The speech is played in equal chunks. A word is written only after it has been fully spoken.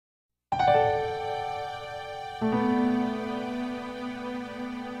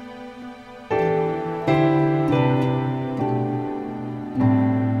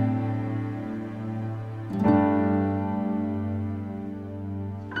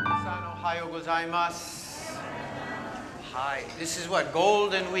はようございます。はい。This is what?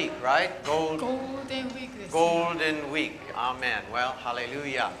 Golden Week, right? Golden Week です。Golden Week. Amen. Well,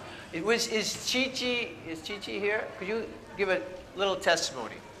 hallelujah. Is Chichi here? Could you give a little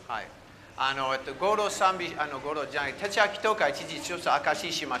testimony? はい。合同賛美、合同じゃない、立ち上げとか一時一つ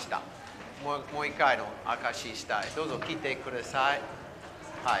証ししました。もう一回の証ししたい。どうぞ聞いてください。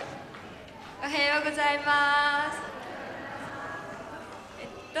はい。おはようございます。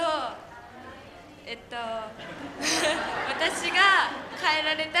私が変え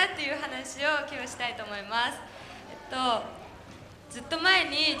られたっていう話を今日したいと思います。ずっと前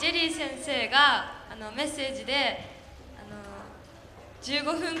にジェリー先生がメッセージで15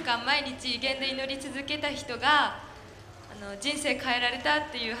分間毎日威厳で祈り続けた人が人生変えられたっ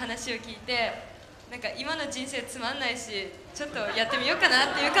ていう話を聞いて、なんか今の人生つまんないしちょっとやってみようか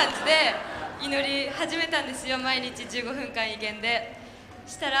なっていう感じで祈り始めたんですよ。毎日15分間威厳で。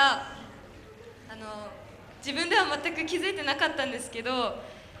したら自分では全く気づいてなかったんですけど、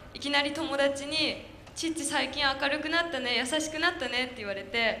いきなり友達に「ちっち最近明るくなったね、優しくなったね」って言われ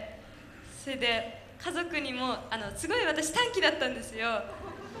て、それで家族にもすごい私短気だったんですよ。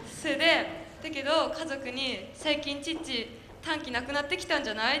それでだけど家族に「最近ちっち短気なくなってきたん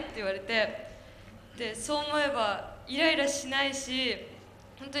じゃない?」って言われて、でそう思えばイライラしないし、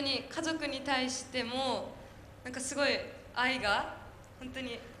本当に家族に対してもなんかすごい愛が本当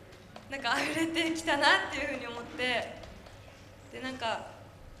になんか溢れてきたなっていうふうに思って、でなんか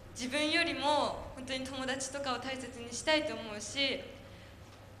自分よりも本当に友達とかを大切にしたいと思うし、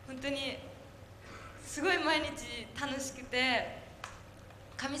本当にすごい毎日楽しくて、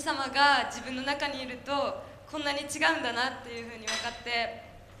神様が自分の中にいるとこんなに違うんだなっていうふうに分かって、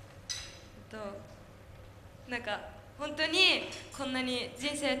なんか本当にこんなに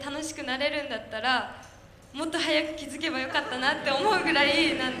人生楽しくなれるんだったらもっと早く気づけばよかったなって思うぐら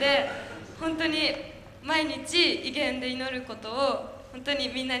いなんで、本当に毎日威厳で祈ることを本当に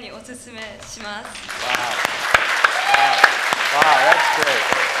みんなにお勧めします。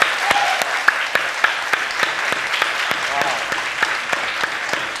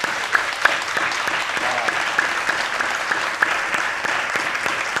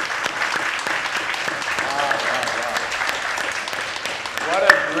What a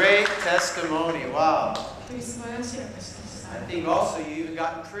great testimony. Wow. I think also you even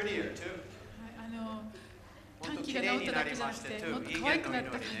gotten prettier too. 短気が治っただけじゃなくて、もっと可愛くなっ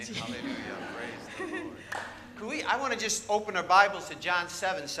た感じ。I want to just open our Bibles to John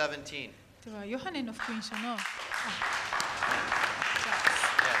 7:17. ではヨハネの福音書の御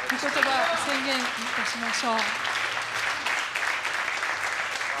言葉宣言いたしましょう。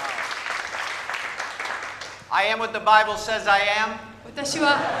I am what the Bible says I am. 私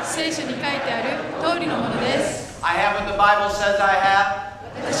は聖書に書いてある通りのものです。I have what the Bible says I have.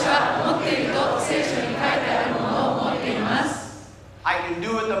 私は持っていると聖書に書いてあるものを持っています。I can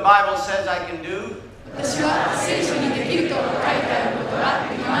do what the Bible says I can do. 私は聖書にできると書いてあることが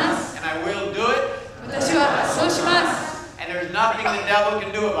できます。And I will do it. 私はそうします。And there's nothing the devil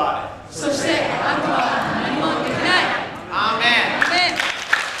can do about it. そして悪魔は何もできない。Amen.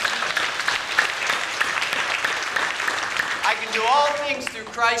 I can do all things through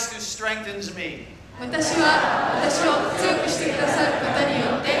Christ who strengthens me. 私は私を強くしてくださる方によ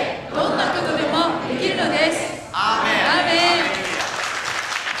ってどんなことでもできるのです。アーメン。アーメン。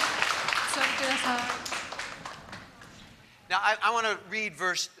座ってください。Now I want to read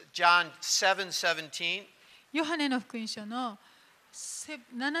verse John 7:17. ヨハネの福音書の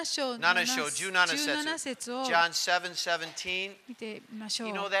7章17節を John 7:17. 見てみましょう。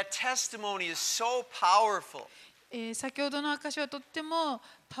You know that testimony is so powerful. 先ほどの証はとっても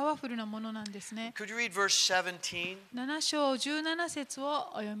パワフルなものなんですね。Could you read verse 17? 7章17節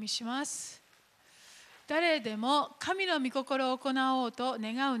をお読みします。誰でも神の御心を行おうと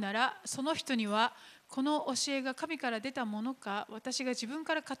願うなら、その人にはこの教えが神から出たものか、私が自分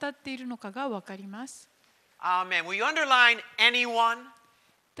から語っているのかが分かります。Amen. Will you underline anyone?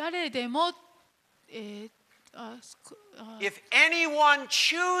 誰でも、If anyone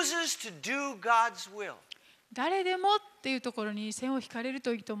chooses to do God's will. 誰でもっていうところに線を引かれる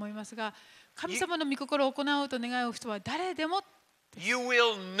といいと思いますが、神様の御心を行おうと願う人は誰でも。You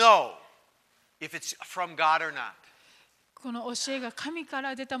will know if it's from God or not. この教えが神か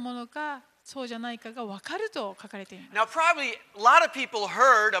ら出たものか、そうじゃないかが分かると書かれています。Now, probably a lot of people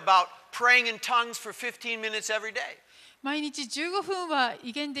heard about praying in tongues for 15 minutes every day. 毎日15分は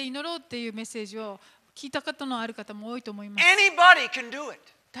威厳で祈ろうっていうメッセージを聞いたことのある方も多いと思います。Anybody can do it.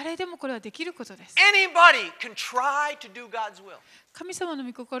 誰でもこれはできることです。Anybody can try to do God's will. 神様の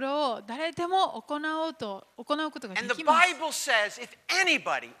御心を誰でも行うことがで And the きます。 Bible says if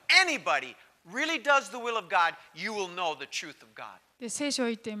anybody really does the will of God, you will know the truth of God. で聖書は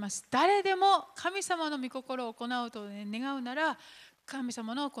言っています。誰でも神様の御心を行うと願うなら、神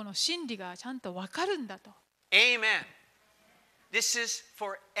様のこの真理がちゃんと分かるんだと。Amen. This is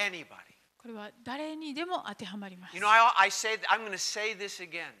for anybody. これは誰にでも当てはまります。 You know, I'm going to say this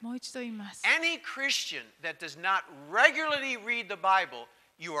again. もう一度言います。 Any Christian that does not regularly read the Bible,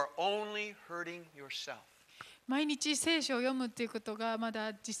 you are only hurting yourself. 毎日聖書を読むということがま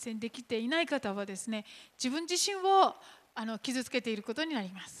だ実践できていない方はですね、自分自身を傷つけていることにな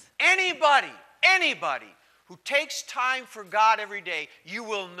ります。 Anybody who takes time for God every day, you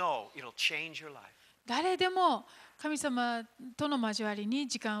will know it'll change your life. 誰でも神様との交わりに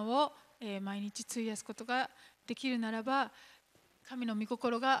時間を毎日費やすことができるならば、神の御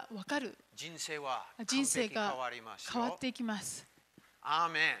心が分かる。人生が変わっていきます。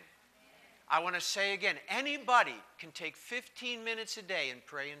Amen. I want to say again, anybody can take 15 minutes a day and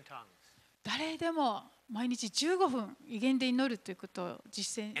pray in tongues. 誰でも毎日15分威厳で祈るということを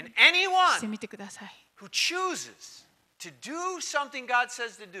実践 And してみてください。 who chooses to do something God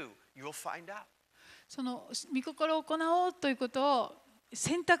says to do, you will find out. その御心を行おうということを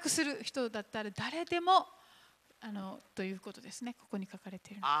選択する人だったら誰でもということですね。ここに書かれ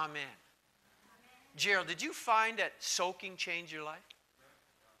ている。Amen. Gerald, did you find that soaking changed your life?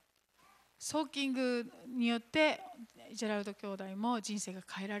 ソーキングによってジェラルド兄弟も人生が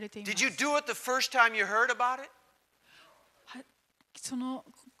変えられています。 Did you do it the first time you heard about it? その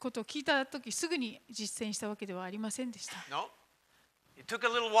ことを聞いたときすぐに実践したわけではありませんでした。No. It took a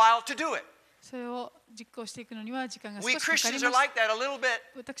little while to do it. それを実行していくのには時間が少 We しかかり Christians ま are した。 like that a little bit.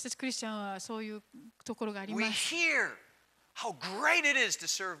 私たちクリスチャンはそういうところがあり We ます。 hear how great it is to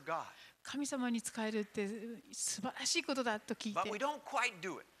serve God, 神様に仕えるって素晴らしいことだと聞い but we て、 don't quite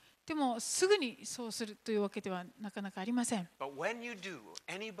do it. でもすぐにそうするというわけではなかなかありません。 But when you do,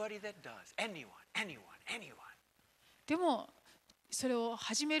 anybody that does, anyone, でもそれを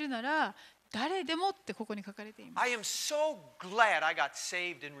始めるなら誰でもってここに書かれています。 I am so glad I got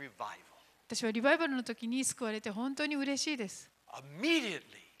saved in revival. 私はリバイバルの時に救われて本当に嬉しいです。 Immediately,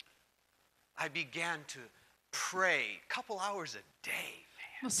 I began to pray a couple hours a day.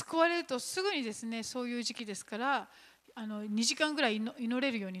 もう救われるとすぐにですね、そういう時期ですから2時間ぐらい祈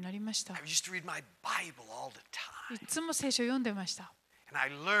れるようになりました。 I used to read my Bible all the い time. つも聖書を読んでました。 And I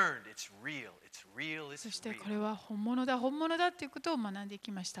learned it's real, it's real, it's そして real. これは本物だということを学んでい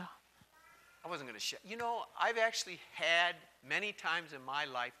きました。 I wasn't going to share. You know, I've actually had many times in my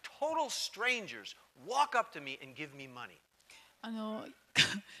life total strangers walk up to me and give me money.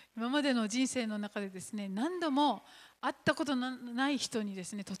 今までの人生の中でですね、何度も会ったことのない人にで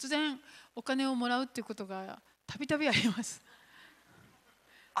すね、突然お金をもらうということがたびたびあります。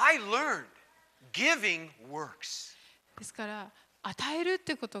 I learned giving works. ですから与えるっ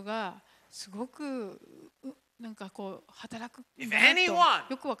てことがすごくなんかこう働くんだな If anyone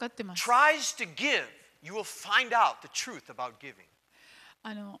とよく分かってます。 Tries to give, you will find out the truth about giving.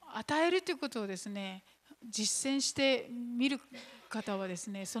 与えるということをですね、実践してみる方はです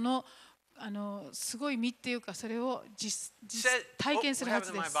ね、そのすごい実っていうかそれを体験するは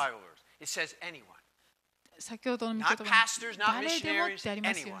ずです。 It says anyone. 先ほどの御言 Not 葉 pastors, に not 誰でもってあり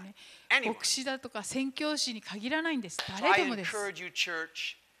ますよ missionaries, ね。 anyone. 牧師だとか宣教師に限らないんです。 So 誰 I でもです。 encourage you,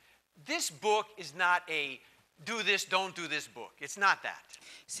 church, this book is not a do this, don't do this book. It's not that.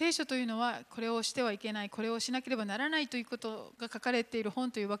 聖書というのはこれをしてはいけない、これをしなければならないということが書かれている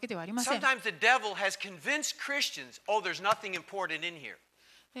本というわけではありません。 Sometimes the devil has convinced Christians, oh, there's nothing important in here.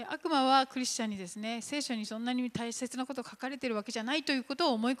 悪魔はクリスチャンにですね、聖書にそんなに大切なことが書かれているわけじゃないということ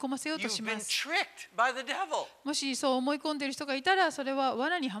を思い込ませようと You've し been ます。 tricked by the devil. もしそう思い込んでいる人がいたら、それは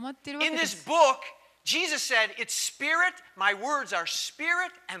罠にはまっているわけ In で this す。 book, Jesus said, it's spirit, my words are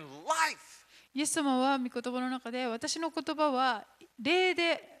spirit and life. イエス様は御言葉の中で、私の言葉は霊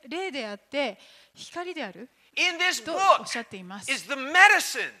であって光である In this と book おっしゃっています。 is the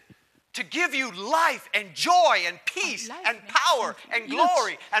medicine to give you life and joy and peace life and ね。 power and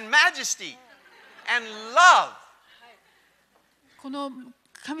glory and majesty and love. この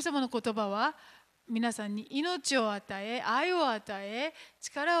神様の言葉は皆さんに命を与え、愛を与え、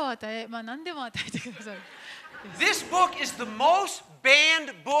力を与え、何でも与えてくださる。 This book is the most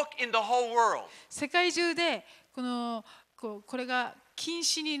banned book in the whole world. 世界中でこれが禁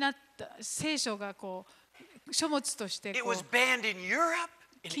止になった聖書が書物として It was banned in Europe,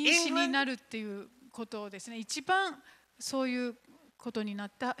 in 禁止に England. なるっていうことをですね、一番そういうことにな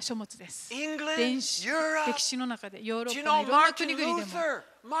った書物です。 England, 歴史 Europe. の中でヨーロ Do you ッパの know いろんな Martin 国々でも Luther?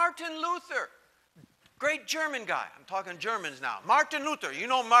 Martin Luther. Great German guy. I'm talking Germans now. Martin Luther. You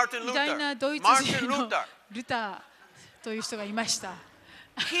know Martin 偉大 Luther. なドイツ Martin 人の Luther. ルターという人がいました。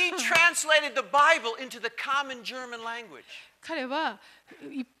 He translated the Bible into the common German language. 彼は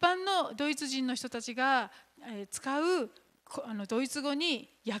一般のドイツ人の人たちが使うドイツ語に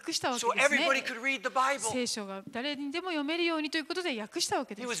訳したわけ So ですね。 everybody could read the Bible. 聖書が誰にでも読めるようにということで訳したわ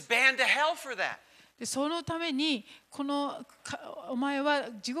けで He was す。 banned to hell for that. でそのためにお前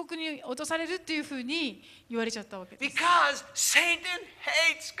は地獄に落とされるっていうふうに言われちゃったわけです。 Because Satan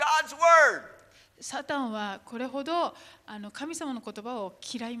hates God's word. サタンはこれほど神様の言葉を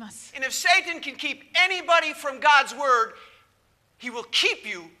嫌います。 And if Satan can keep anybody from God's word, he will keep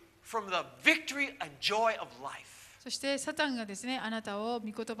you from the victory and joy of life. そしてサタンがですね、あなたを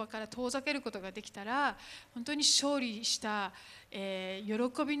御言葉から遠ざけることができたら、本当に勝利した、喜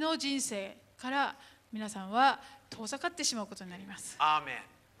びの人生から皆さんは遠ざかってしまうことになります。 Amen.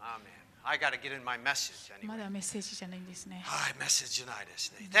 Amen. I got to get in my message ま anyway. だメッセージじゃないんですね。はい、メッセージじゃないで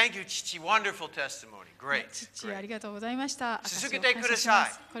すね。Thank you, Chichi. Wonderful testimony. Great. 父ありがとうございました。続けてくださ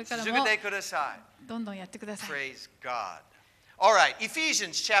い。これからも続けてください。どんどんやってください。 Praise God. All right,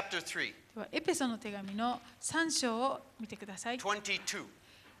 Ephesians chapter 3, ではエペソの手紙の3章を見てください。 22.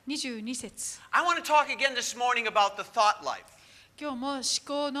 22節。 I want to talk again this morning about the thought life. 今日も思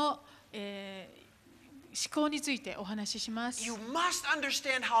考の、思考についてお話しします。 You must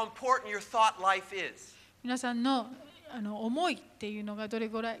understand how important your thought life is. 皆さんの思いっていうのがどれ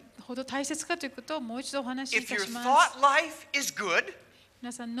ぐらいほど大切かということをもう一度お話しい If た your します。 thought life is good,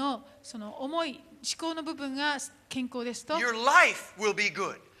 皆さんのその思い、思考の部分が健康ですと、 your life will be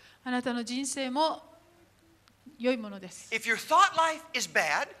good. あなたの人生も良いものです。 If your thought life is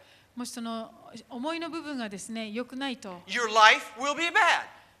bad, もしその思いの部分がですね、良くないと、 your life will be bad.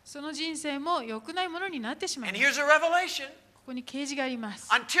 その人生も良くないものになってしまい And ます。 here's a revelation. ここに啓示があります。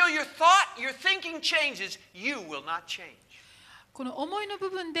 Until your thinking changes, you will not change. この思いの部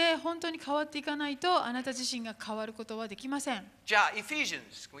分で本当に変わっていかないと、あなた自身が変わることはできません。じゃあ、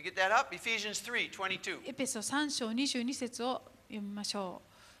Ephesians. Can we get that up? Ephesians 3:22. エペソ3章22節を読みましょ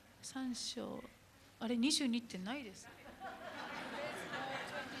う。3章、あれ22ってないですね。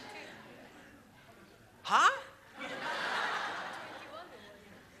Huh?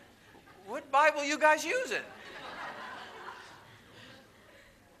 What Bible you guys using?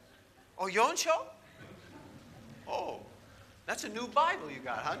 Oh, 4章? Oh, that's a new Bible you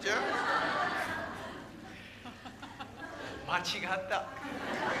got, huh, Jerry? 間違った。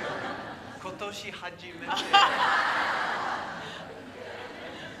今年初めて。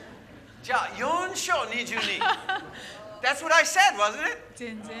じゃあ、4章22。That's what I said, wasn't it?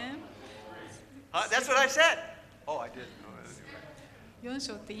 全然。Huh? That's what I said. Oh, I didn't. 4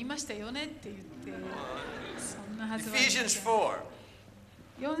章って言いましたよねって言って、そんなはずはない。 Ephesians 4.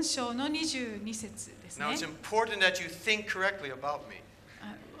 4章の22節ですね。 Now it's important that you think correctly about me.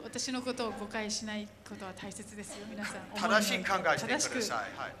 私のことを誤解しないことは大切ですよ、皆さん。正しい考えしてくださ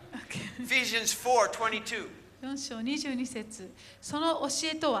い。はい。Ephesians 4:22. 4章22節。その教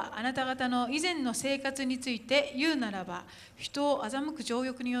えとは、あなた方の以前の生活について言うならば、人を欺く情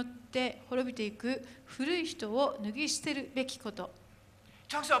欲によって滅びていく古い人を脱ぎ捨てるべきこと。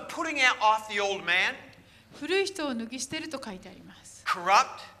Talks about putting off the old man, 古い人を脱ぎ捨てると書いてあります。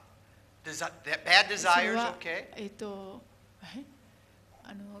 corrupt, bad それ desires, は okay? こ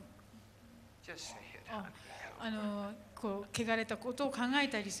Just say it. う汚れたことを考え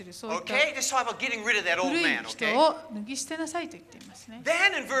たりする、そういった Okay, just talk about getting rid of that old 古い man, 人 okay? を脱ぎ捨てなさいと言っていますね。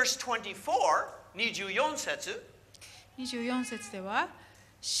 Then in verse 24, 24節、 24節では、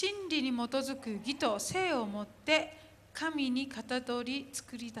真理に基づく義と聖をもって神にかたどり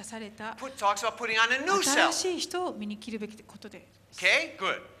作り出された talks about putting on a new 新 self. しい人を身に着るべきことで、 Okay,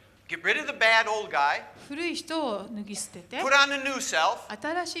 good. Get rid of the bad old guy, 古い人を脱ぎ捨てて put on a new self.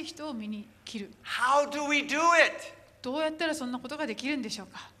 新しい人を身に着る。 How do we do it? どうやったらそんなことができるんでしょう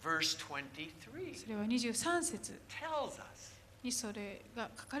か。 Verse 23それは23節 tells us. にそれが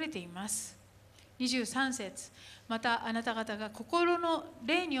書かれています。23節。またあなた方が心の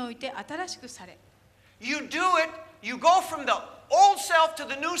霊において新しくされ。 You do it, you go from the old self to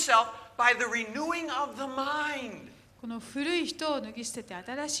the new self by the renewing of the mind. この古い人を脱ぎ捨てて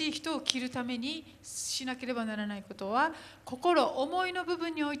新しい人を着るためにしなければならないことは、心、思いの部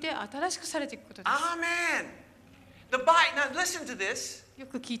分において新しくされていくことです。 Amen. Now listen to this. よ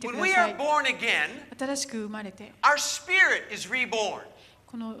く聞いてく When だ we さ are い。 born again, 新しく生まれて、 our spirit is reborn.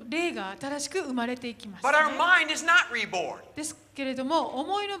 この霊が新しく生まれていきます、ね。 But our mind is not reborn. ですけれども、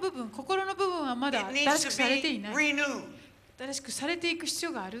思いの部分、心の部分はまだ It 新 needs しく to されてい be ない。 renewed. 新しくされていく必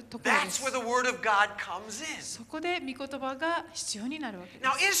要があるところで That's す where。the word of God comes in. そこで御言葉が必要になるわけで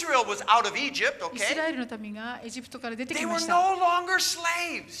Now す。 Israel was out of Egypt, イスラ okay? エルの民がエジプトから出て They きま were した。 no longer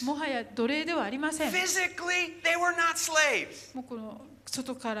slaves. もはや奴隷ではありません。 Physically, they were not slaves. もうこの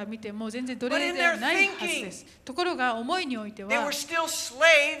外から見ても全然奴隷ではないはずです。ところが思いにおいて They were は still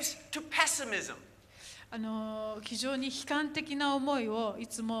slaves to pessimism. 非常に悲観的な思いをい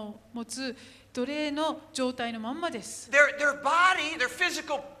つも持つ奴隷の状態のまんまです。Their body, their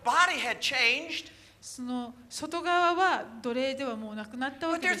physical body had changed, その外側は奴隷ではもうなくなった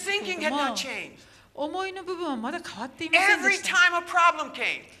わ but け their ですけ thinking れ had ど not も、 changed. 思いの部分はまだ変わっていませんで Every した。 time a problem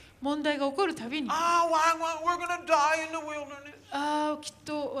came, 問題が起こるたびに、oh, we're going to die in the wilderness. きっ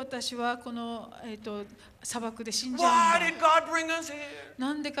と私はこの、砂漠で死んじ Why ゃうん did だ。 God bring us here?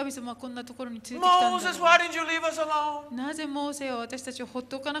 なんで神様はこんなところに連れてきたんだ Moses, ろ why did you leave us alone? う。なぜモーセは私たちを放っ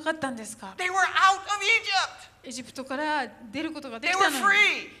ておかなかったんですか。 They were out of Egypt. エジプトから出ることがで They き were たのに、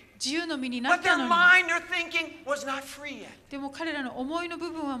 free. 自由の身にな But った their のに、 mind, their thinking was not free yet. でも彼らの思いの部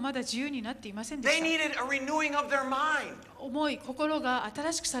分はまだ自由になっていませんで They した。 needed a renewing of their mind. 思い、心が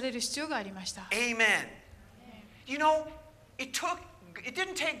新しくされる必要がありました。 Amen. You know, it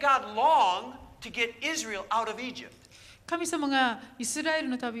didn't take God long to get Israel out of Egypt. 神様がイスラエル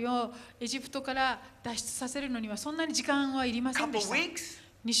の民をエジプトから脱出させるのにはそんなに時間はいりません Couple でした。 weeks.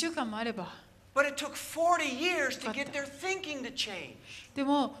 2週間もあれば。 But it took 40 years to get their thinking to change. で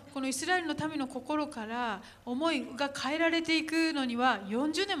もこのイスラエルの民の心から思いが変えられていくのには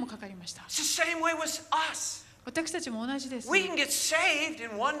40年もかかりました。 It's the same way with us. 私たちも同じです。 We can get saved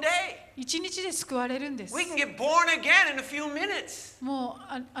in one day. 一日で救われるんです。 We can get born again in a few minutes. もう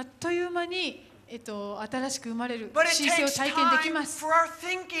あっという間に、新しく生まれる But it 神聖を takes 体験でき time ます。 for our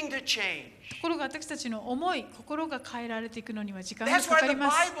thinking to change. ところが私たちの思い、心が変えられていくのには時間が That's かか why り the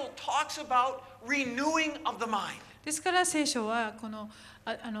ます。 Bible talks about renewing of the mind. ですから聖書はこの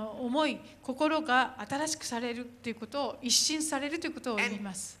思い、心が新しくされるということを一新されるということを言い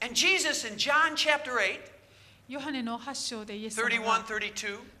ます。 And Jesus in John chapter 8, ヨハネの8章でイエス様31, が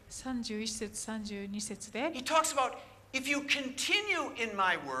32, 31節32節で he talks about if you continue in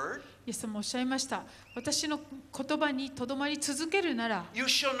my word, イエス様おっしゃいました。私の言葉にとどまり続けるなら you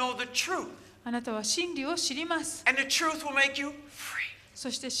shall know the truth, あなたは真理を知ります。 and the truth will make you free. そ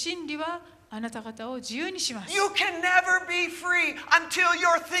して真理はあなた方を自由にします。 You can never be free until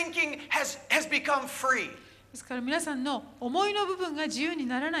your thinking has become free. ですから皆さんの思いの部分が自由に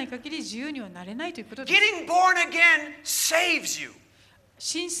ならない限り自由にはなれないということです。 Getting born again saves you.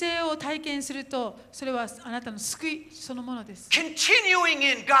 神聖を体験するとそれはあなたの救いそのものです。 Continuing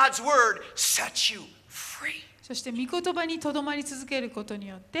in God's word sets you free. そして御言葉にとどまり続けることに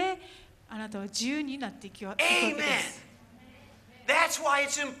よってあなたは自由になっていくわけで Amen. す。 That's why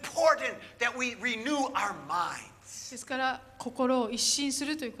it's important that we renew our minds. ですから心を一新す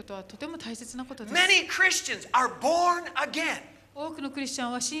るということはとても大切なことです。 Many Christians are born again, 多くのクリスチャ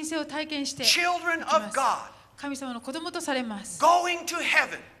ンは神聖を体験していき children ま of す。 God, 神様の子供とされます。 going to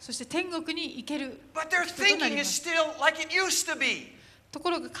heaven. そして天国に行ける But their 人となり thinking ま is す。 still like it used to be. と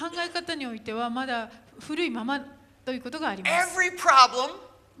ころが考え方においてはまだ古いままということがあります。 Every problem,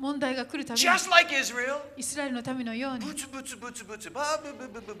 問題が来るたびに just like Israel, イスラエルの民のように boots, boots, boots, boots, ba, boo, boo,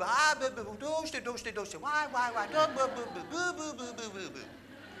 boo, boo, ba, boo, boo, boo, do,してどうしてどうして why, do, boo, boo, boo, boo, boo, boo, boo, boo.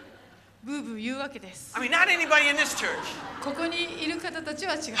 ブーブー言うわけです。 I mean, not anybody in this church. ここにいる方たち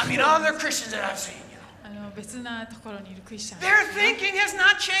は違う。 I mean, other Christians that I've seen, you know. 別なところにいるクリスチャン。 Their thinking has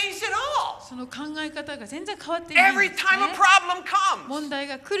not changed at all. その考え方が全然変わっていないん Every です、 time a ね。 problem comes, 問題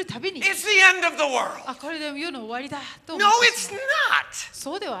が来るたびに、 it's the end of the world. これで世の終わりだと思 No, って it's しまう。 not.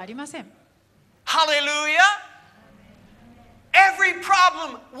 そうではありません。 Hallelujah. Every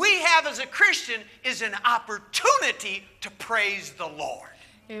problem we have as a Christian is an opportunity to praise the Lord.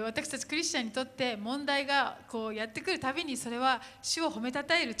 私たちクリスチャンにとって問題がこうやってくるたびにそれは主を褒めた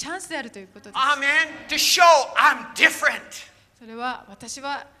たえるチャンスであるということです。 Amen. To show I'm different. それは私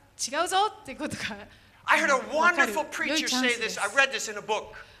は違うぞっていうことが I heard a わかる wonderful 良い preacher チャン say スです this. I read this in a book.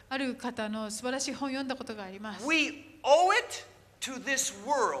 ある方の素晴らしい本を読んだことがあります。 We owe it to this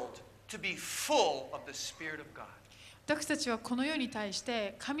world to be full of the Spirit of God. 私たちはこの世に対し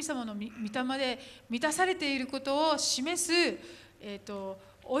て神様の御霊で満たされていることを示す、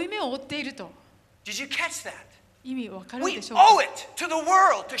負い目を負っていると Did you catch that? 意味わかる We でしょうか。 owe it to the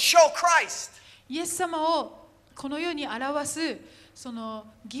world to show Christ. イエス様をこの世に表すその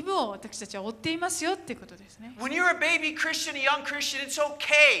義務を私たちは負っていますよっていうことですね。 When you're a baby Christian, a young Christian, it's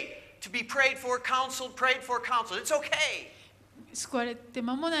okay to be prayed for, counseled, prayed for, counseled. It's okay. 救われて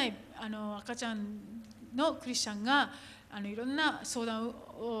間もない赤ちゃんのクリスチャンがいろんな相談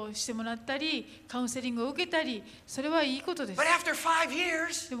をしてもらったり、カウンセリングを受けたり、それはいいことです。But after 5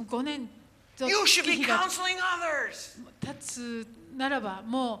 years, でも5年と you should be 月日が counseling others. 経つならば、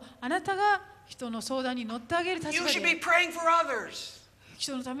もうあなたが人の相談に乗ってあげる立 You 場 should be で、praying for others.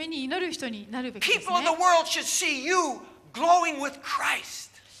 人のために祈る人になるべきです People of the ね。 world should see you glowing with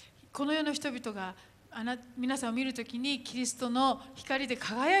Christ. この世の人々が皆さんを見るときにキリストの光で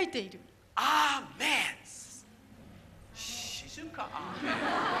輝いている。Amen. Shizuka.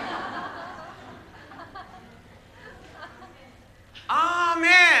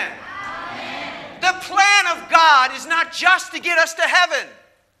 Amen. The plan of God is not just to get us to heaven.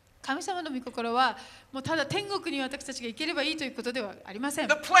 神様の御心はもうただ天国に私たちが行ければいいということではありません。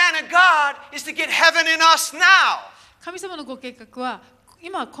 The plan of God is to get heaven in us now. 神様のご計画は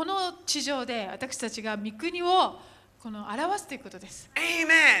今この地上で私たちが御国を表すということです。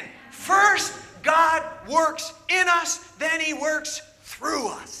 Amen. First, God works in us, then He works through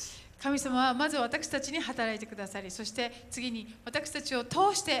us. 神様はまず私たちに働いてくださり、そして次に私たちを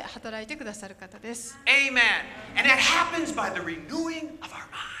通して働いてくださる方です。 Amen. And that happens by the renewing of our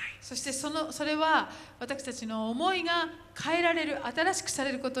mind. そしてそれは私たちの思いが変えられる、新しくさ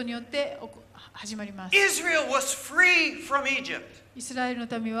れることによって始まります。 Israel was free from Egypt, イスラエル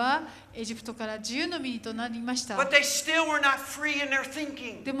の民はエジプトから自由の身となりました。 but they still were not free in their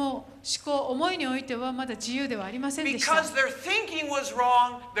thinking. でも思いにおいてはまだ自由ではありませんでした。 Because their thinking was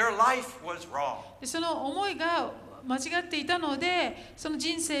wrong, their life was wrong. でその思いが間違っていたので、その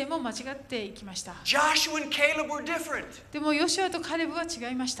人生も間違っていきました。 Joshua and Caleb were different. でもヨシュアとカレブは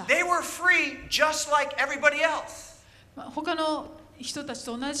違いました。 They were free just like everybody else. 他の人たち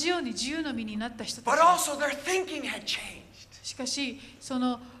と同じように自由の身になった人た But ち。 also their thinking had changed. しかし、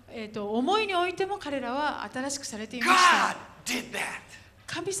思いにおいても彼らは新しくされていました。 God did that.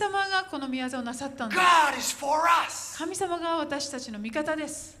 神様がこの御業をなさったんです。 God is for us. 神様が私たちの味方で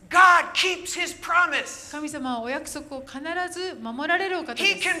す。 God keeps His promise. 神様はお約束を必ず守られるお方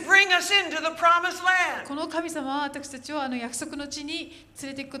He です。 can bring us into the promised land. この神様は私たちを約束の地に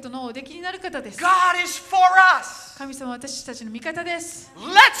連れて行くことのおできになる方です。 God is for us. 神様は私たちの味方です。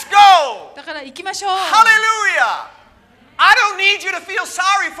 Let's go. だから行きましょう。 Hallelujah. I don't need you to feel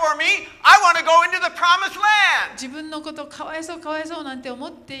sorry for me. I want to go into the promised land. 自分のことかわいそうなんて思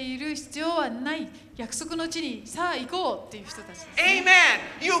っている必要はない。約束の地にさあ行こうっていう人たちです、ね。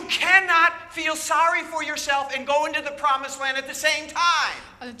Amen. You cannot feel sorry for yourself and go into the promised land at the same time.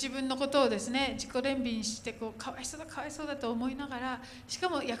 自分のことをですね、自己憐憫してかわいそうだと思いながら、しか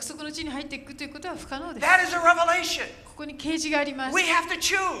も約束の地に入っていくということは不可能です。 That is a revelation. ここに啓示があります。 We have to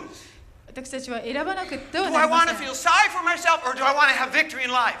choose. 私たちは選ばなくては Do な I りま want せ to ん。 feel sorry for myself or do I want to have victory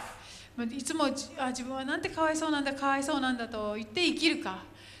in life? いつも自分はなんてかわいそうなんだと言って生きるか、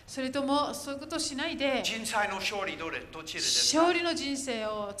それともそういうことをしないで勝利の人生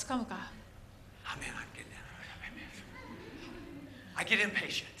をつかむか。 I get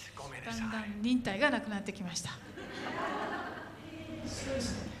impatient. ごめんなさい。だんだん忍耐がなくなってきました。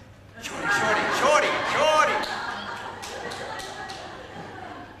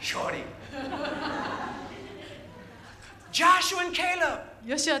Shorty. Joshua and Caleb.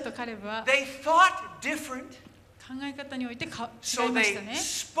 ヨシュアとカレブは They thought different. 考え方において違い So まし they たね。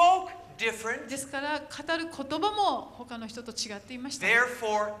 spoke different. ですから語る言葉も他の人と違っていました。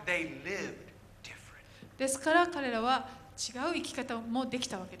 Therefore, they lived different. ですから彼らは違う生き方もでき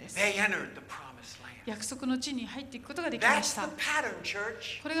たわけです。 They entered the promised land. 約束の地に入っていくことができま That's した。 the pattern,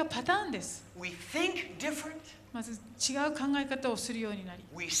 church. これがパターンです。 We think different. まず違う考え方をするようになり、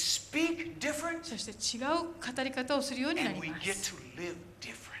 We speak different. そして違う語り方をするようにな And り we ま get す。 to live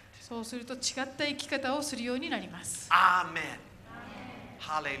different. そうすると違った生き方をするようになります。 Amen.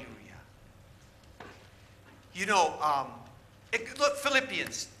 Hallelujah. You know, look,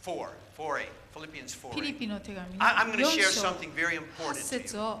 Philippians 4:8. Philippians フィリ 4:8. ピの手紙の I'm going to 4 share 章 something very 8 important to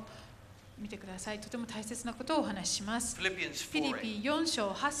節 you. を見てください。とても大切なことをお話しします。 Philippians フィリ 4:8. ピ4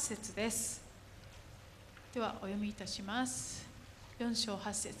章8節です。ではお読みいたします。4章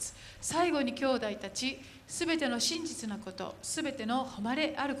8節。最後に兄弟たち、すべての真実なこと、すべての誉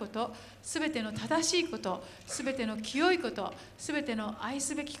れあること、すべての正しいこと、すべての清いこと、すべての愛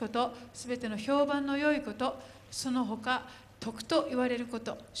すべきこと、すべての評判の良いこと、その他徳と言われるこ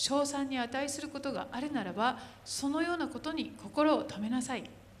と、称賛に値することがあるならば、そのようなことに心を留めなさい。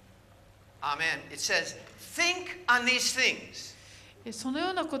 Amen. It says, think on these things. そのよ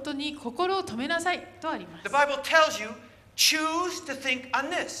うなことに心を留めなさいとあります The。Bible tells you, choose to think on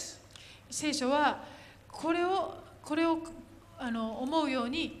this. 聖書はこれを思うよう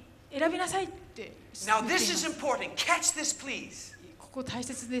に選びなさいって言 Now, っていま this is す。 important. Catch this, please. ここ大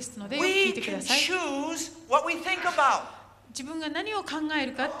切ですので聞 We いてく can ださい。 choose what we think about. 自分が何を考え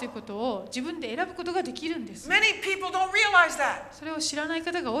るかっていうことを自分で選ぶことができるんです。 Many people don't realize that. それを知らない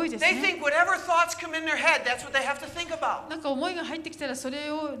方が多いです They ね。 think whatever thoughts come in their head, that's what they have to think about. なんか思いが入ってきたらそ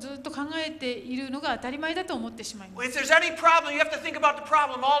れをずっと考えているのが当たり前だと思ってしまいます。 If there's any problem, you have to think about the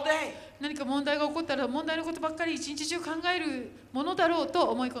problem all day. 何か問題が起こったら問題のことばっかり一日中考えるものだろうと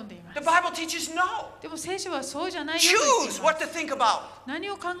思い込んでいま The す。 Bible teaches no. でも聖書はそうじゃないよと言ってい Choose ま what す。 to think about. 何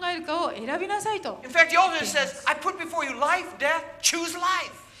を考えるかを選びなさいと。 In fact, the old man says, I put before you life, death, choose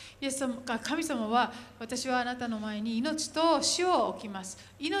life. イエス様が神様は私はあなたの前に命と死を置きます。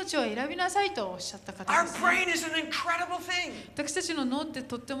命を選びなさいとおっしゃった方 Our です、ね。 brain is an incredible thing. 私たちの脳って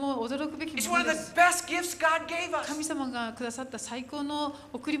とっても驚くべき It's も one の of で the す。 best gifts God gave us. 神様がくださった最高の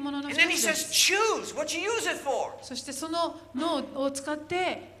贈り物の And 一つ then で he says, す。 choose what you use it for. そしてその脳を使っ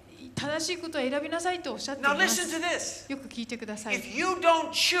て正しいことを選びなさいとおっしゃってい Now ま listen す。 to this. よく聞いてください。 If you don't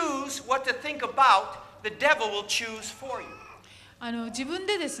choose what to think about, the devil will choose for you. 自分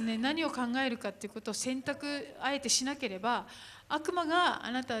でですね、何を考えるかっていうことを選択あえてしなければ、悪魔があ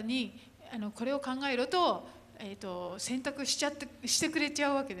なたにこれを考えろと、選択してくれち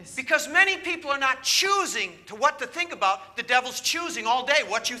ゃうわけです。 Because many people are not choosing to what to think about, the devil's choosing all day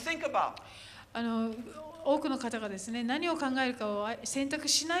what you think about. 多くの方がですね、何を考えるかを選択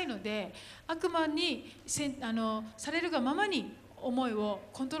しないので、悪魔にされるがままに思いを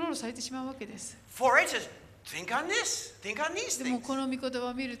コントロールされてしまうわけです。 For it says, think on this, think on these でも things. この御言葉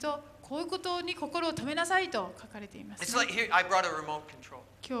を見ると、こういうことに心を留めなさいと書かれています、 It's like here, I brought a remote control.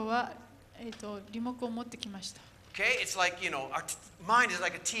 今日は、リモコンを持ってきました。 Okay? It's like, our mind is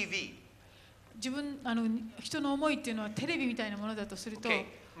like a TV. 自分人の思いっていうのはテレビみたいなものだとすると、 Okay?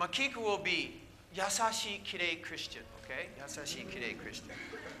 Makiko will be Yasashi Kirei Christian. Okay? Yasashi Kirei Christian.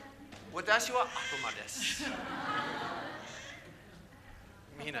 私は悪魔です。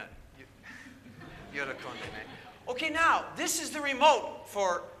みんな喜んでね。Okay, now, this is the remote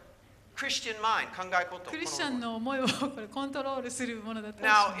for Christian mind. 考え事。クリスチャンの思いをこれコントロールするものだとし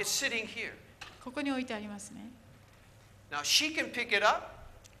Now, ま it's す。 sitting here. ここに置いてありますね。 Now, she can pick it up,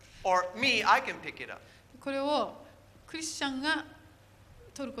 or me, I can pick it up. これをクリスチャンが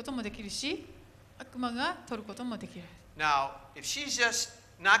取ることもできるし、悪魔が取ることもできる。 Now, if she's just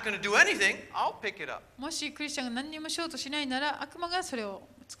not going to do anything, I'll pick it up. もしクリスチャンが何にもしようとしないなら、悪魔がそれを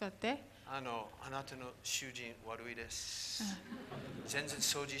使って、あなたの主人悪いです。全然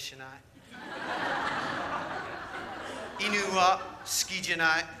掃除しない。犬は好きじゃ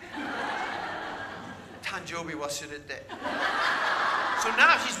ない。誕生日忘れて。So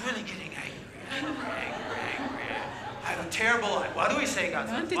now she's really getting angry. I have a terrible life. 悪い生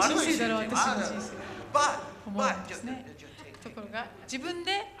活。なんて人生だろう、私の人生。 思うん But, ですね。ところが自分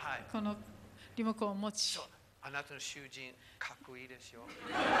でこのリモコンを持ち、あなたの主人かっこいいですよ。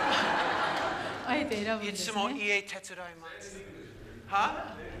あえて選ぶんいですつもね。家手伝います。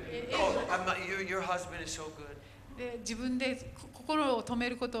は Your husband is so good. で自分で心を止め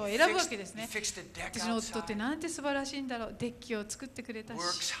ることを選ぶわけですね。 Fixed the deck 私の夫って outside. なんて素晴らしいんだろう。デッキを作ってくれた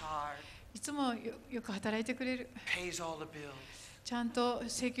Works し、 hard. いつもよく働いてくれる。 Pays all the bills. ちゃんと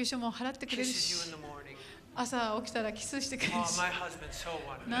請求書も払ってくれる Kisses し you in the morning. 朝起きたらキスしてくれる Oh, し my husband's so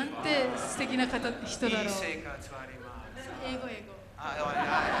wonderful. なんて素敵な人だろう。いい生活はあります。英語。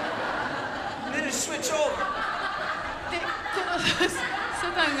Then it switch over. で、この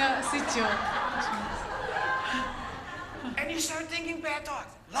サタンがスイッチを押します。 And you start thinking bad thoughts.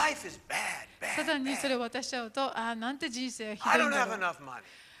 Life is bad, サ bad, タンにそれ bad. を渡しちゃうと、なんて人生はひ I どいん don't だ have ろう。 enough money.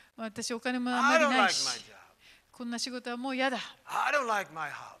 私お金もあんま I り don't ない like し my job. こんな仕事はもう嫌だ。 I don't like my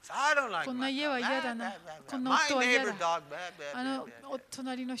house. I don't like こん my な家は嫌だな。 bad, bad, bad, こ bad. んな My 夫は嫌 neighbor だ。 dog, bad, bad, bad, bad, bad.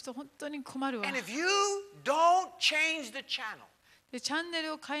 隣の人本当に困るわ。 And if you don't change the channel, でチャンネ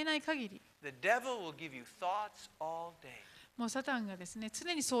ルを変えない限り、 the devil will give you thoughts all day. もうサタンがですね、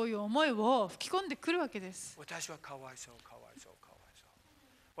常にそういう思いを吹き込んでくるわけです。私はかわいそう、かわいそう、かわいそう。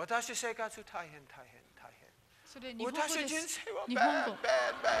私の生活大変、大変、大変。それ日本語私の人です。生は日本 bad, 語。 bad,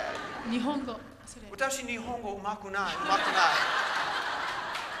 bad. 日本語。それ。私日本語うまくない、うまくない。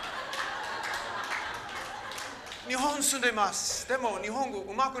日本住んでます。でも日本語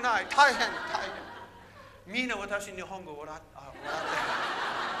うまくない、大変、大変。みんな私日本語笑って。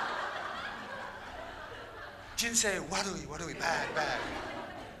人生悪い、悪い、bad, bad.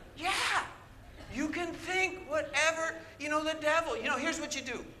 Yeah, you can think whatever, the devil. Here's what you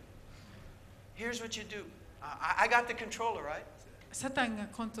do. Here's what you do. I got the controller, right? サタンが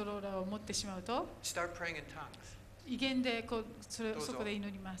コントローラーを持ってしまうと、 Start praying in tongues. 威厳でそどうぞこで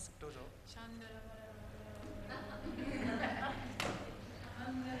祈ります。どうぞ。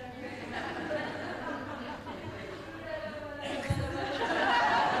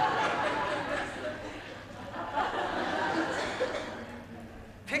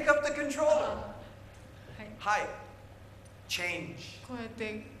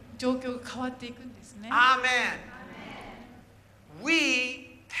状況が変わっていくんですね。Amen.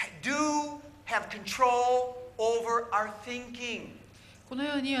 We do have control over our thinking. この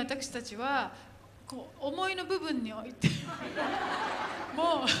ように私たちはこう思いの部分において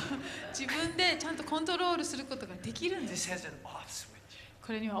もう自分でちゃんとコントロールすることができるんです。 This has an off switch.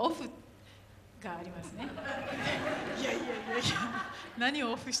 これにはオフがありますね。いやいやいやいや、何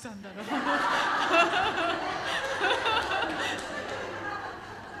をオフしたんだろう。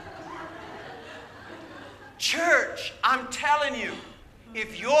Church, I'm telling you,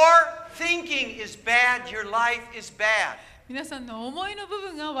 if your thinking is bad, your life is bad. 皆さんの思いの部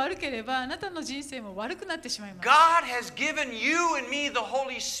分が悪ければあなたの人生も悪くなってしまいます。 God has given you and me the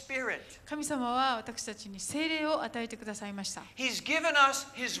Holy Spirit. 神様は私たちに聖霊を与えてくださいました。 He's given us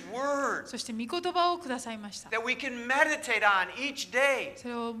His Word そして御言葉をくださいました。 that we can meditate on each day. そ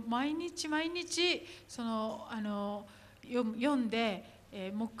れを毎日毎日読んで、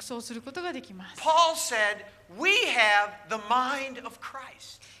黙想することができます。 Paul said, we have the mind of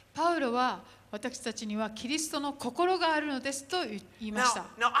Christ. パウロは私たちにはキリストの心があるのですと言いました。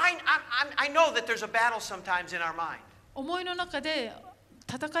 Now I know that there's a battle sometimes in our mind. 思いの中で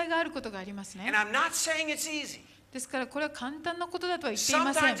戦いがあることがありますね。 And I'm not saying it's easy. ですからこれは簡単なことだとは言ってい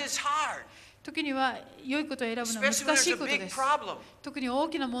ません。 Sometimes it's hard, 時には良いことを選ぶのは especially 難 when しい there's こ a と big です。 problem. 特に大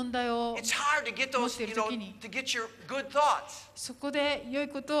きな問題を It's hard to get those, to get your good thoughts. そこで良い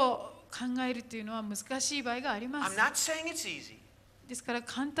ことを考えるというのは難しい場合がありま I'm す。 not saying it's easy, ですから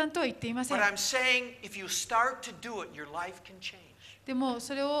簡単とは言っていません but。I'm saying if you start to do it, your life can change. でも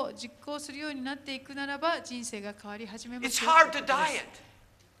それを実行するようになっていくならば人生が変わり始めま It's すよ。 hard to diet,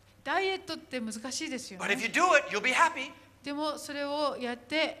 ダイエットって難しいですよ but if ね。 you do it, you'll be happy. でもそれをやり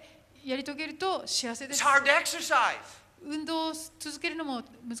遂げると幸せで It's す。 hard to exercise, 運動を続けるのも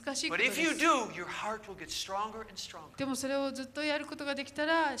難しいこ but とで if you す。 do, your heart will get stronger and stronger. でもそれをずっとやることができた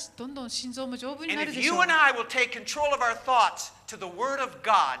らどんどん心臓も丈夫に And なる if でし you ょう。 and I will take control of our thoughts to the Word of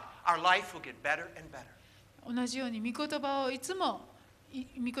God, our life will get better and better. 同じように御言葉をいつも御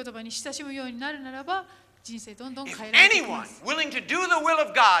言葉に親しむようになるならば人生どんどん If 変えられていき anyone ます。 willing to do the will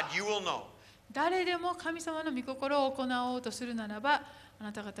of God, you will know. 誰でも神様の御心を行おうとするならばあ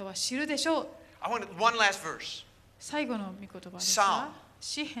なた方は知るでしょう。 I want one last verse, 最後の御言葉ですが、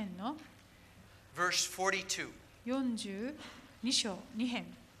詩編の verse 42. 42章2編。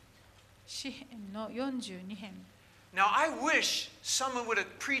詩編の42編。 Now, I wish someone would have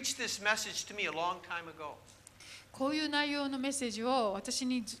preached this message to me a long time ago. こういう内容のメッセージを私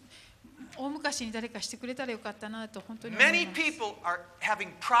に大昔に誰かしてくれたらよかったなと本当に思い Many ます。 people are having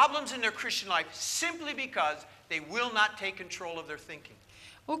problems in their Christian life simply because they will not take control of their thinking.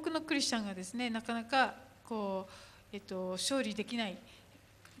 多くのクリスチャンがですね、なかなか勝利できない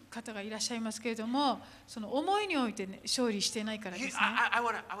方がいらっしゃいますけれども、その思いにおいて、ね、勝利していないからですね。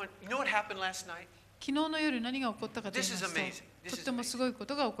You know what happened last night? 昨日の夜何が起こったかと言います This is amazing. と、とってもすごいこ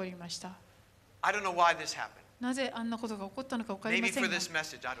とが起こりました。 I don't know why this happened. なぜあんなことが起こったのか分かりま Maybe せ for んが、 this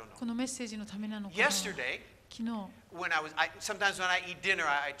message, I don't know. このメッセージのためなのかな。 Yesterday, 昨日、sometimes when I eat dinner,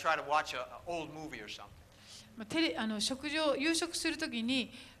 I try to watch an old movie or something. 夕食するとき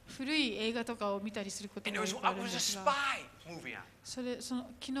に古い映画とかを見たりすること And が it よ was, くあ it るん was で a すが、 spy movie on. 昨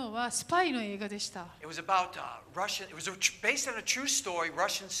日はスパイの映画でした。 It was about Russian, it was based on a true story,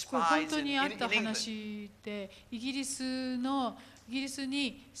 Russian これ本 spies 当 in にあった England. 話で、イギリス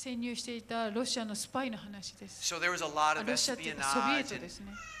に潜入していたロシアのスパイの話です。 So there was a lot of ロシアっていうかソビエ espionage ト and です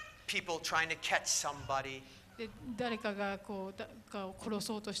ね。 people trying to catch somebody. で誰かが誰かを殺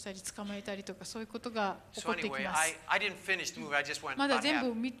そうとしたり捕まえたりとかそういうことが起 So こっていき anyway, ます。 I didn't finish the movie. I just went まだ about 全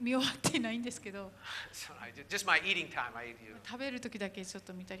half. 部見終わっていないんですけど、 So just my eating time. I ate you. 食べる時だけちょっ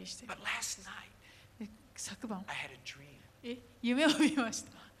と見たりして、 But last night, で昨晩 I had a dream. 夢を見ました。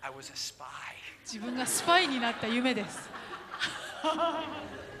 I was a spy. 自分がスパイになった夢です。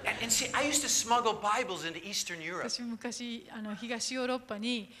 And see, I used to smuggle Bibles into Eastern Europe. 私昔東ヨーロッパ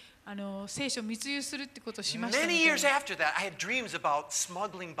に聖書を密輸するってことをしましたの Many で、 years after that, I had dreams about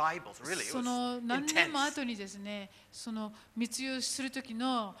smuggling Bibles. Really, it その was 何年も intense. 後にですね、その密輸する時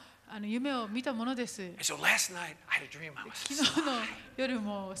の夢を見たものです。 And so last night, I had a dream I was 昨 a 日の spy 夜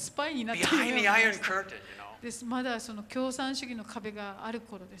もスパイになった behind 夢を the 見ま Iron した Curtain, ですまだその共産主義の壁がある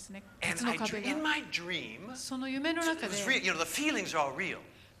頃ですね。 And 鉄の壁 in が。 my dream, その夢の it 中で was real. The feelings are all real.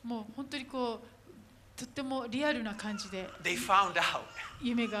 もう本当にとってもリアルな感じで They found out.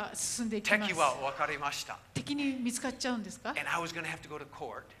 夢が進んでいきます。敵は分かりました。敵に見つかっちゃうんですか？ And I was going to have to go to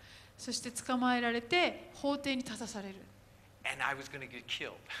court. そして捕まえられて法廷に立たされる。 And I was going to get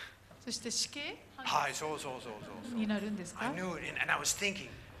killed. そして死刑はい、そうそうそうそうそう。になるんです I か？ knew it, and I was thinking,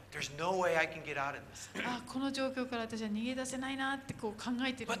 There's no way I can get out of this. この状況から私は逃げ出せないなってこう考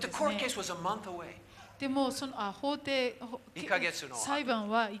えてるん But で the す court ね。 case was a month away. でもその1ヶ月の裁判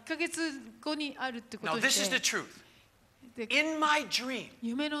は1ヶ月後にあるってこ Now, と this is the で、 truth. で In my dream,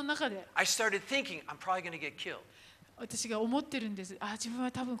 夢の中で I started thinking I'm probably going to get killed. 私が思ってるんです。自分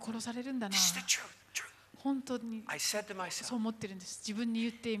は多分殺されるんだな。 This is the truth. Truth. 本当に I said to そう myself, 思ってるんです。自分に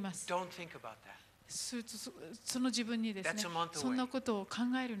言っています。 don't think about that. するとその自分にですね That's a month away. そんなことを考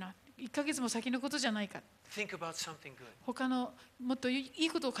えるな。1ヶ月も先のことじゃないか。 Think about something good. 他のもっといい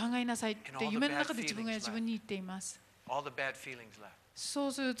ことを考えなさいって夢の中で自分が自分に言っています。 All the bad feelings left. そ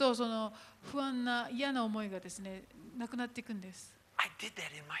うするとその不安な嫌な思いがですねなくなっていくんです。 I did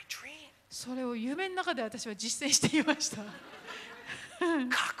that in my dream. それを夢の中で私は実践していました。かっ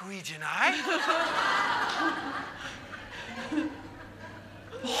こいいじゃない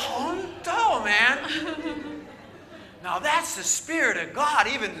本当 man. Now that's the spirit of God,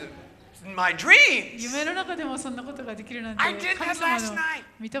 even in my dreams. 夢の中でもそんなことができるなんて I did 神 that 様 last の night.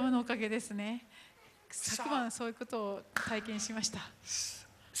 御霊のおかげですね。昨晩そういうことを体験しました。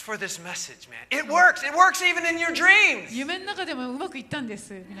 It's for this message, man. It works. It works even in your dreams. 夢の中でもうまくいったんで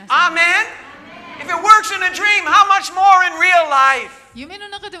す、皆さん。 Amen. If it works in a dream, how much more in real life? 夢の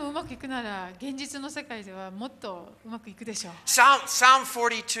中でもうまくいくなら、現実の世界ではもっとうまくいくでしょう。Psalm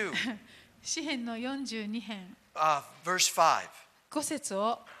 42, 詩編の42編、 verse 5. 5節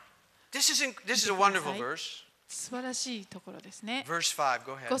を This is a wonderful verse. 素晴らしいところですね。 Verse 5,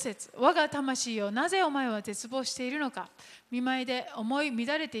 go ahead. 5節我が魂よ、なぜお前は絶望しているのか、見舞いで思い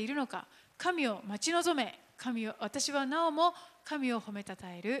乱れているのか、神を待ち望め、私はなおも神を褒めたた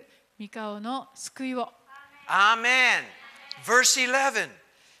える、御顔の救いを。 Amen. Verse 11,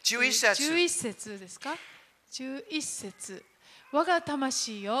 11節。 11節ですか。11節我が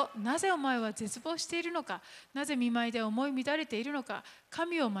魂よ、なぜお前は絶望しているのか、なぜ見舞いで思い乱れているのか、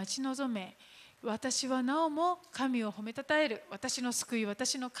神を待ち望め、私はなおも神を褒めたたえる、私の救い、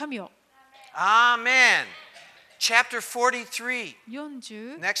私の神を。 Amen. Chapter 43,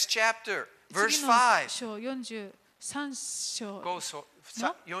 40 next chapter, verse 次の5. 章43章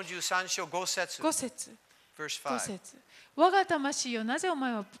43章5節。 5節 Verse 5 5. 節我が魂よ、なぜお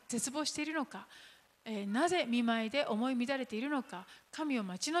前は絶望しているのか、なぜ見舞いで思い乱れているのか、神を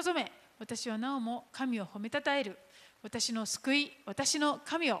待ち望め、私はなおも神を褒めたたえる、私の救い、私の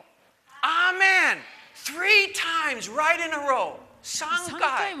神を。 Amen. 3 times right in a row. 3 3回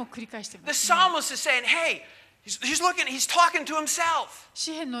回。も繰り返してい The ます、ね。 psalmist is saying, hey, he's talking to himself.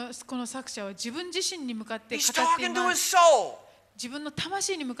 詩篇のこの作者は自分自身に向かって語 He's ってい talking to ま his す。 soul. 自分の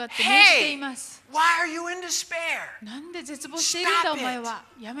魂に向かって命じてい Hey, ます。 why are you in despair? なんで絶望しているんだ Stop お前 it. は。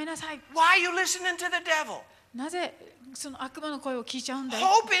やめなさい。 Why are you listening to the devil? なぜその悪魔の声を聞いちゃうんだい。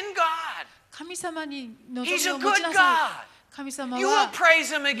 Hope in God. 神様に望 He's み a を good 持ちなさ God. い。神様 You will は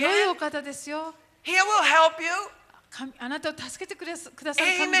praise him 良いお again. 方ですよ。 He will help you. あなたを助けてくださる神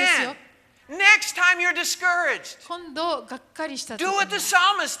ですよ Amen.。Next time you're discouraged, 今度がっかりした時 do what the に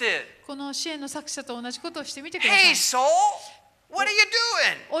psalmist did. この詩篇の作者と同じことをしてみてくださ Hey, い。 soul, what are you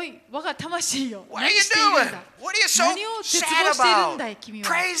doing? おい、我が魂よ。 What are 何 you しているん doing? だ。 What are you so 何を絶 sad 望しているんだ about? い、君は。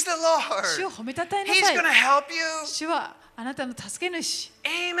 Praise the 主を Lord. 褒めたたえな He's さい going to。help you. 主はあなたの助け主。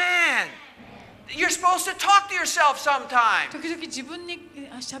 Amen. You're supposed to talk to yourself sometime. 時々自分に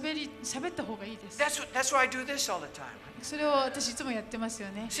喋った方がいいです。 That's why I do this all the time. それを私いつもやってますよ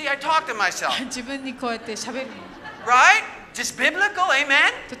ね。 See, I talk to myself, 自分にこうやって喋るの。 right? Just biblical,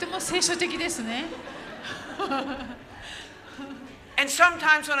 amen? とても聖書的ですね。 And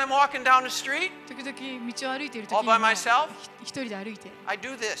sometimes when I'm walking down the street, 時々道を歩いている時 all に by は myself, 一人で歩いて I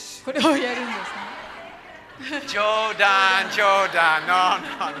do this. これをやるんですね。 Jodan. No, no,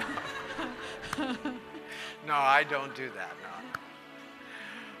 no. No, I don't do that. No.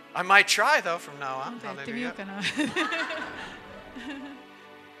 I might try though from now 今 on. 度やってみよう Hallelujah. かな。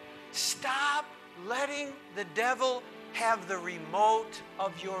 Stop letting the devil have the remote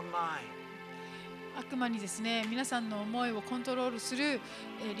of your mind. 悪魔にですね、皆さんの思いをコントロールする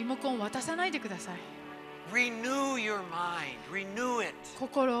リモコンを渡さないでください。 Renew your mind. Renew it.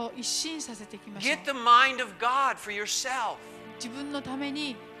 心を一新させていきましょう Get。the mind of God for yourself. 自分のため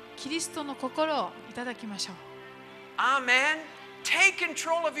にキリストの心をいただきましょう。 Amen. Take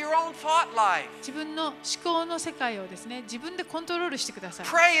control of your own thought life. 自分の思考の世界をですね、自分でコントロールしてください。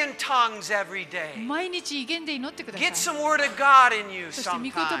 Pray in tongues every day. 毎日威厳で祈ってくださ Get い。 some word of God in you そして御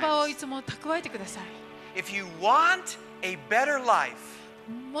言葉をい sometimes. つも蓄えてください。 If you want a better life,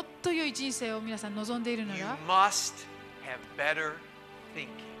 もっと良い人生を皆さん望んでいるな you ら、 must have better thinking.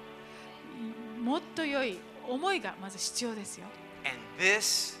 もっと良い思いがまず必要ですよ。 And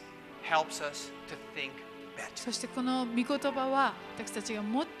this helps us to think そしてこの御言葉は私たちが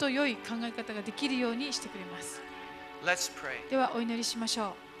もっと良い考え方ができるようにしてくれます。 Let's pray. ではお祈りしまし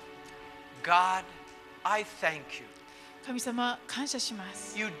ょう。 God, I thank you. 神様、感謝しま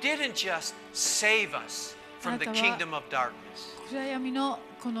す。 You didn't just save us from the kingdom of darkness. 暗闇の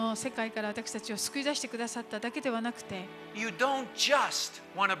この世界から私たちを救い出してくださっただけではなくて、 You don't just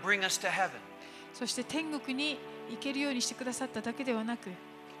want to bring us to heaven. そして天国に行けるようにしてくださっただけではなく、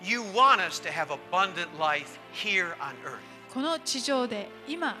 You want us to have abundant life here on earth. この地上で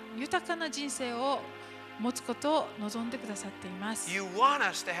今豊かな人生を持つことを望んでくださっています。 You want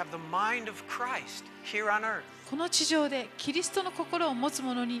us to have the mind of Christ here on earth. この地上でキリストの心を持つ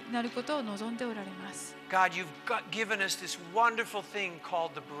ものになることを望んでおられます。 God, you've given us this wonderful thing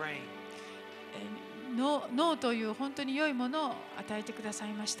called the brain. 脳という本当に良いものを与えてくださ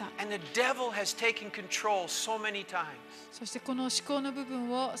いました。 And the devil has taken control so many times. そしてこの思考の部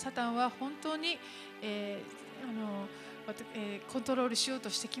分をサタンは本当に、コントロールしようと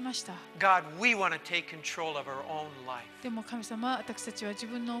してきました。 God, we want to take control of our own life. でも神様、私たちは自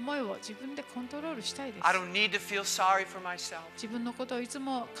分の思いを自分でコントロールしたいです。 I don't need to feel sorry for myself. 自分のことをいつ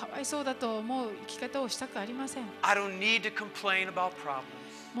もかわいそうだと思う生き方をしたくありません。 I don't need to complain about problems.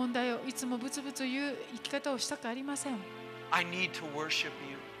 問題をいつもブツブツ言う生き方をしたくありません。 I need to worship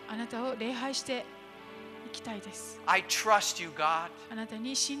you. あなたを礼拝していきたいです。 I trust you, God. あなた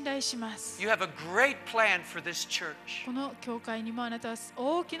に信頼します。 You have a great plan for this church. この教会にもあなたは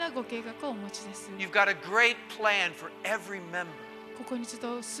大きなご計画をお持ちです。 You've got a great plan for every member. ここに集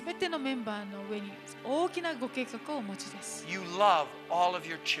うすべてのメンバーの上に大きなご計画をお持ちです。 You love all of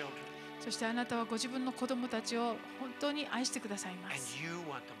your children. そしてあなたはご自分の子供たちを本当に愛してくださいま And す。 you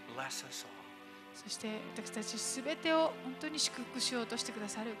want to bless us all. そして私たちすべてを本当に祝福しようとしてくだ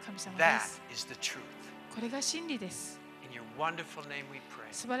さる神様で That す。 is the truth. これが真理です。 In your wonderful name we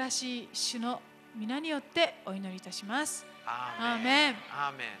pray. 素晴らしい主の皆によってお祈りいたします。 Amen. アーメン。 Amen.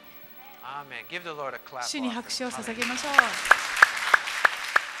 Amen. Give the Lord a clap. 主に拍手を offering. 捧げましょう。